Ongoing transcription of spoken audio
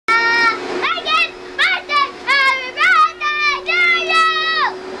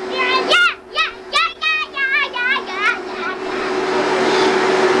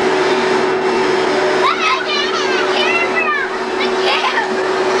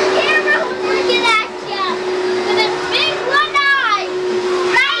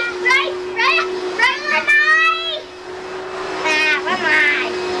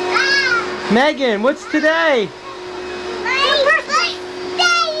Megan, what's today? My birthday!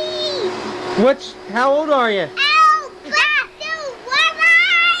 How old are you?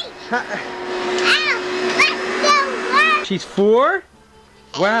 She's 4?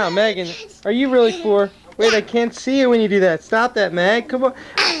 Wow, Megan, are you really 4? Wait, I can't see you when you do that. Stop that, Meg. Come on.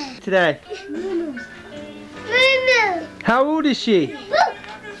 Today. How old is she? 4.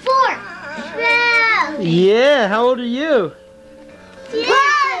 Yeah, how old are you?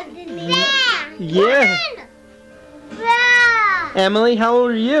 Yeah. Emily, how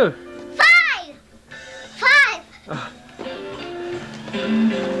old are you? 5. Oh.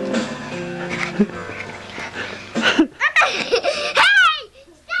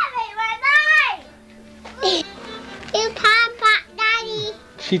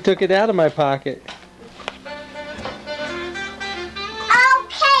 She took it out of my pocket. Okay,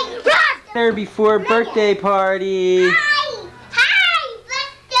 run! There before birthday party. Hi,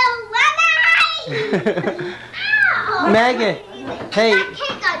 let's go, run! Megan, hey,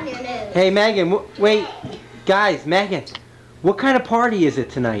 Kick on your nose. hey Megan, wait, guys, Megan, what kind of party is it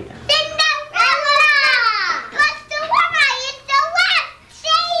tonight?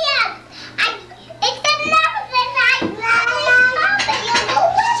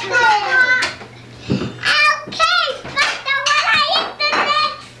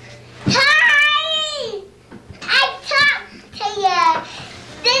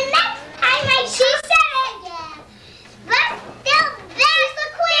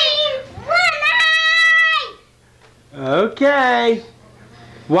 Okay.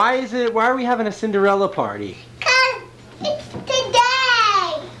 Why are we having a Cinderella party? 'Cause it's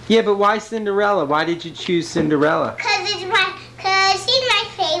today. Yeah, but why Cinderella? Why did you choose Cinderella? 'Cause she's my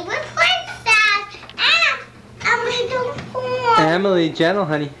favorite princess. And I'm a little poor. Emily, gentle,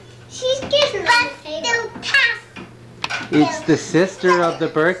 honey. She's just my favorite past. It's the sister of the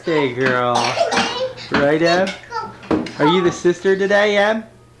birthday girl. Right, Em? Are you the sister today, Em?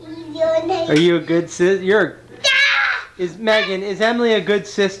 Are you a good sister? Megan, is Emily a good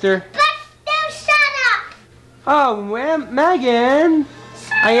sister? But still, shut up. Oh, Megan.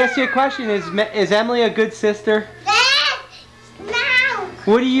 I asked you a question. Is Emily a good sister? No.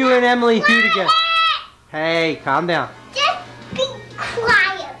 What do you and Emily do together? Hey, calm down. Just be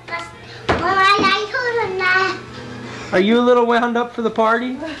quiet. When I told her that. Are you a little wound up for the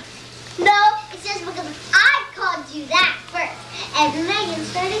party? No, it's just because I called you that first. And Megan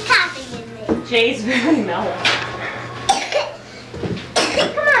started copying me. Jay's very mellow.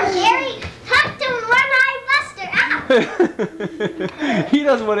 Come on, Gary. Talk to One-Eye Buster out. He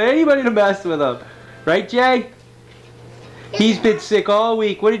doesn't want anybody to mess with him. Right, Jay? He's been sick all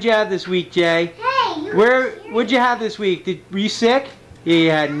week. What did you have this week, Jay? Hey, What'd you have this week? Were you sick? Yeah,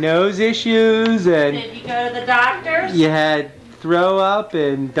 you had nose issues and Did you go to the doctors? you had throw up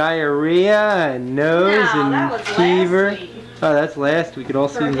and diarrhea and nose No, and that was fever. last week. Oh, that's last week. It all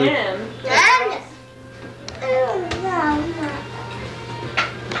For seems like. him.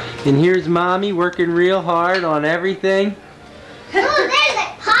 And here's Mommy working real hard on everything. Oh, there's a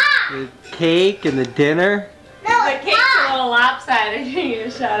pie. The cake and the dinner. No, The it's cake's a pie. little lopsided. You need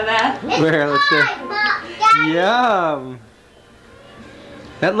a shot of that. Where? Let's see. Pie, Mom. Daddy. Yum.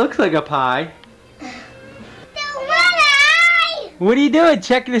 That looks like a pie. The One-Eye. What are you doing?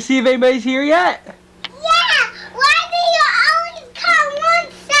 Checking to see if anybody's here yet? Yeah, why do you always come one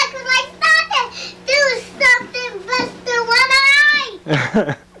second? I thought to do something, Buster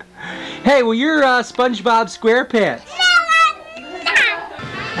One-Eye. Hey, well you're SpongeBob SquarePants. No, I'm not.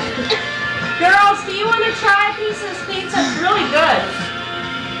 Girls, do you want to try a piece of this pizza? It's really good.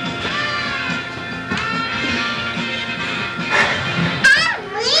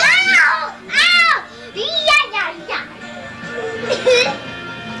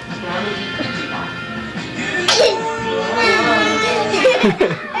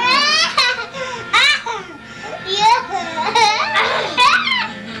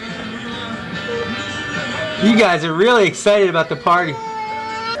 You guys are really excited about the party.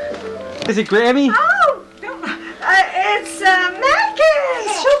 Is it Grammy? Oh, it's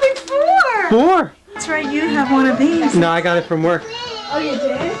Meghans. She'll be 4. 4? That's right, you have one of these. No, I got it from work. Oh, you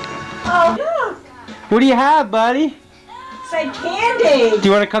did? Oh, look. What do you have, buddy? It's like candy. Do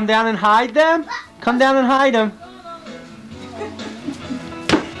you want to come down and hide them? Come down and hide them.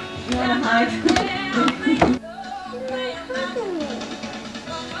 You want to hide?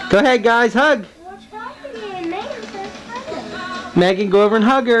 Go ahead, guys, hug. Megan, go over and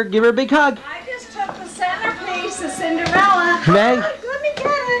hug her. Give her a big hug. I just took the centerpiece of Cinderella. Meg. Let me get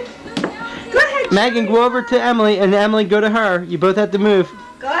it. Go ahead. Megan, go over to Emily, and Emily, go to her. You both have to move.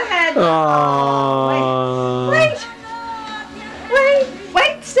 Go ahead. Aww. Wait. Wait.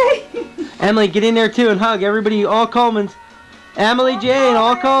 Wait. Stay. Emily, get in there too and hug everybody, all Colemans. Emily, Jane,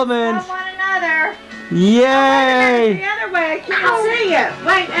 all Colemans. One another. Yay! The other way, I can't see you.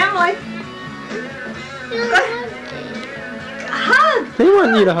 Wait, Emily. Hug. They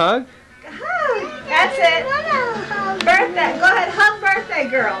want you to hug. Hug. That's it. Birthday. Go ahead, hug birthday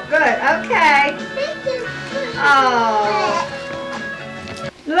girl. Good. Okay. Oh.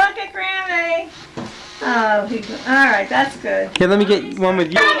 Look at Grammy. Oh, all right, that's good. Here, let me get one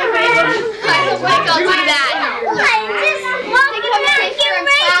with you. I don't think I'll do that.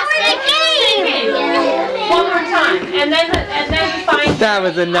 One more time, and then you find. That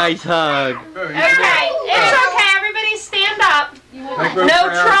was a nice hug. Okay, it's okay. Everybody stand up. No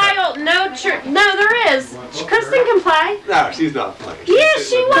trial, no, there is. Kristen can play. No, she's not playing. Yeah,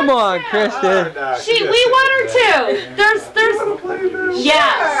 she wants Come on, to. Kristen. We want her to. There's.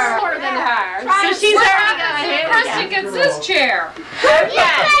 Yes. More than her. So she's already got Kristen gets this chair.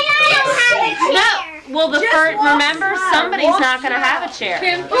 Okay. No. Well, remember, somebody's not going to have a chair.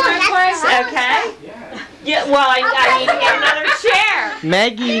 Can I play? Okay. Yeah. Well, I need to get another chair.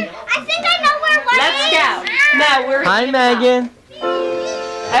 Maggie. I think I know where one Let's is. go. No, we're. Hi, Megan.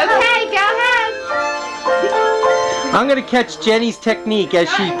 Okay, go ahead. I'm going to catch Jenny's technique. As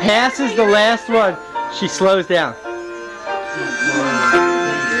she passes the last one, she slows down.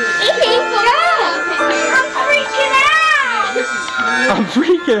 I'm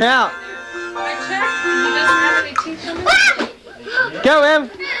freaking out. I checked. He doesn't have any teeth in it. Go, Em.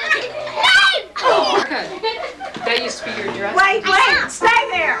 Oh, okay. That used to be your dress. Wait, stay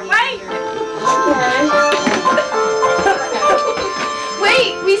there. Wait.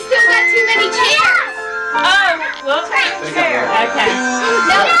 Wait, we still got too many chairs. Oh, we'll take a chair. Okay.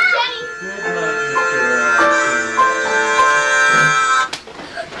 No,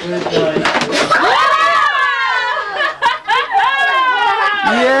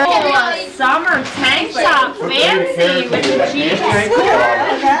 Yeah. Summer tank top, fancy with the jeans.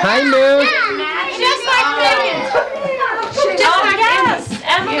 Hi, Moo. just like Megan. Oh, yes.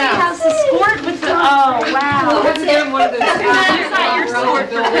 Emily has the skirt with the. Oh, wow. Let's get him one of those. That's not your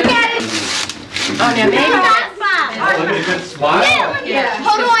skirt. Look at it. Oh, now maybe that's Look at a good smile. Yeah.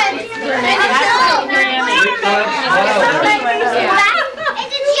 Hold on. so Grammy.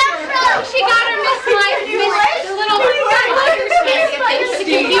 She got her Miss Life, the little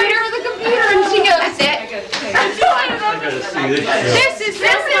computer, and she goes, I gotta see this chair. This is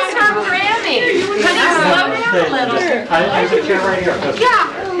her Grammy. Honey, slow down a little. There's a chair right here. Yeah.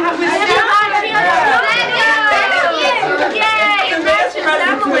 That was Yay, and that's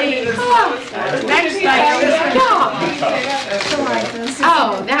Emily. Next night.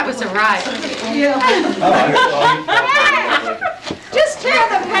 oh, that was a ride. Just tear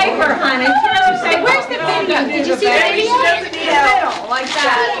the paper, honey. Say, where's the video? Did you see the Maybe she video? doesn't need a middle, like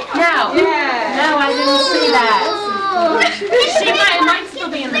that. No. Yeah. No, I didn't see that. She might still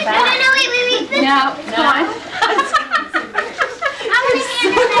be in the back. Wait. No, no.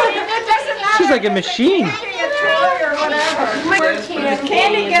 She's like a machine.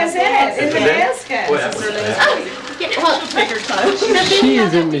 Candy goes in it, in the basket. She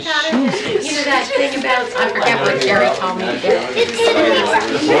is a machine. You know that thing about, I forget what Jerry told me to do.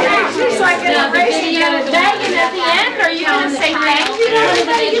 She's like in a race. Megan, at the end, are you going to say thank you to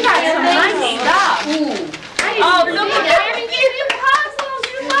everybody? You got some nice stuff. Oh, look at Grammy gave you puzzles.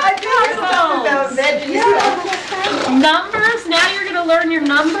 You love puzzles. Numbers. Now you're going to learn your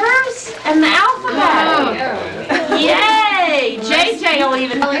numbers and the alphabet. Yay! JJ will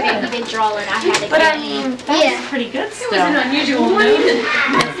even. He didn't draw it. I had it. But I mean, that's pretty good stuff. It was an unusual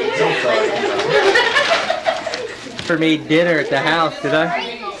Never made dinner at the house, did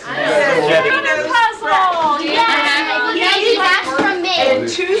I? puzzle. Yeah, that's from me. And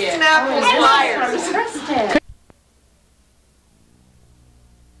 2 Snapple flyers.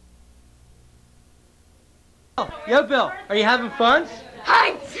 Yo, Bill, are you having fun?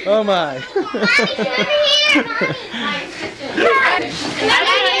 Hi. Oh my.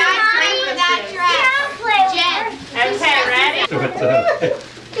 Okay, ready?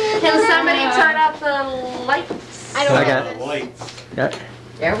 Can somebody turn up the lights? I got it. Lights. Yeah.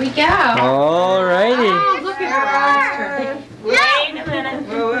 There we go. Alrighty. Look at her. Wait a minute.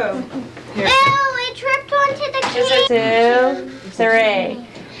 Whoa, whoa. Ew, it tripped onto the key. 2, 3.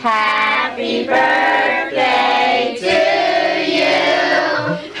 Happy birthday to you.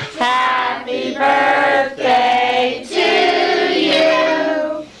 Happy birthday to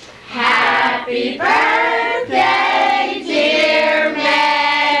you. Happy birthday, dear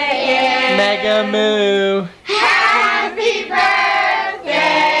Megan. Mega Moo. Happy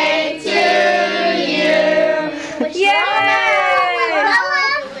birthday to you. Yay!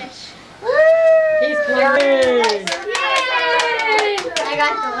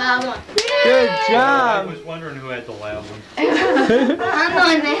 got the loud one. Good I job. was wondering who had the loud one. I'm the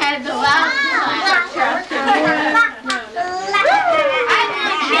one that had the loud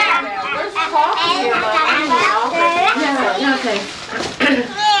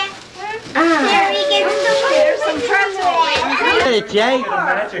There's some pretzels. Hey, Jay.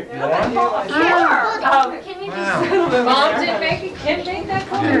 Magic wand? Mom didn't make it. Kim made that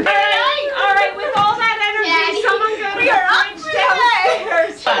for her. All right. With all that energy, someone go to the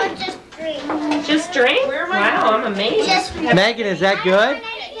fridge downstairs. Just drink? Wow, I'm amazed. Megan, is that good?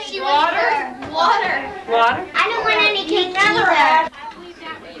 Water. Water? I don't want any cake either.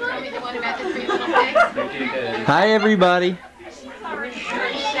 Hi, everybody.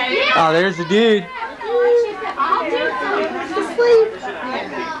 Oh, there's the dude.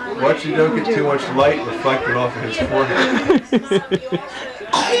 Watch you don't get too much light reflected off of his forehead.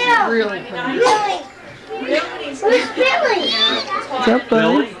 Really? Who's Billy? What's up,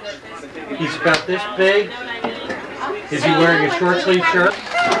 buddy? Billy? He's about this big. Is he wearing a short sleeve shirt?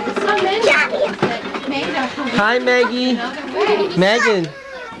 Hi, Maggie. Megan.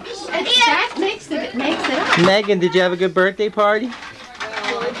 That makes it up. Megan, did you have a good birthday party?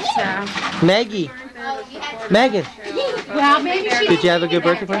 Maggie. Megan, Well, maybe she did you have a good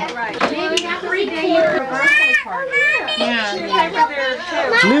birthday party? maybe that 3 day your birthday party.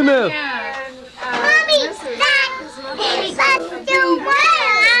 Moo Moo. Mommy, that's the one.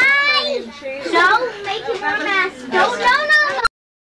 So, make it